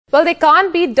Well, there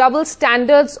can't be double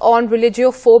standards on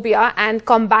religiophobia, and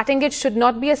combating it should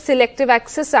not be a selective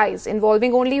exercise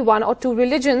involving only one or two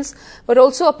religions, but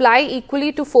also apply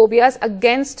equally to phobias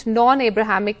against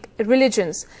non-Abrahamic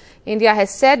religions. India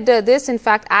has said this, in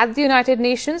fact, at the United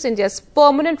Nations. India's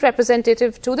permanent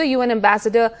representative to the UN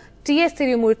Ambassador T.S.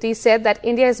 Tirumurti said that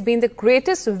India has been the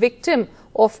greatest victim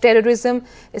of terrorism,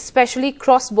 especially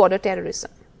cross-border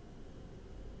terrorism.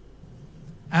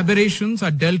 Aberrations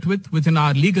are dealt with within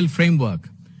our legal framework,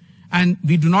 and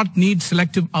we do not need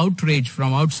selective outrage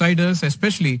from outsiders,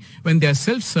 especially when they are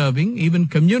self-serving, even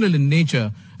communal in nature,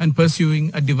 and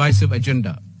pursuing a divisive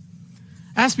agenda.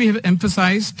 As we have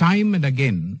emphasized time and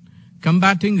again,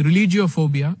 combating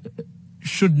religiophobia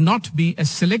should not be a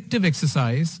selective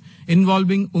exercise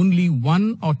involving only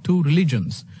one or two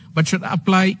religions, but should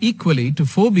apply equally to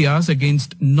phobias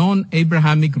against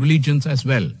non-Abrahamic religions as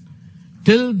well.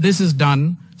 Till this is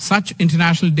done, such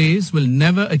international days will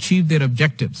never achieve their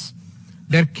objectives.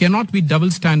 There cannot be double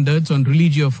standards on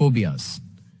religiophobias.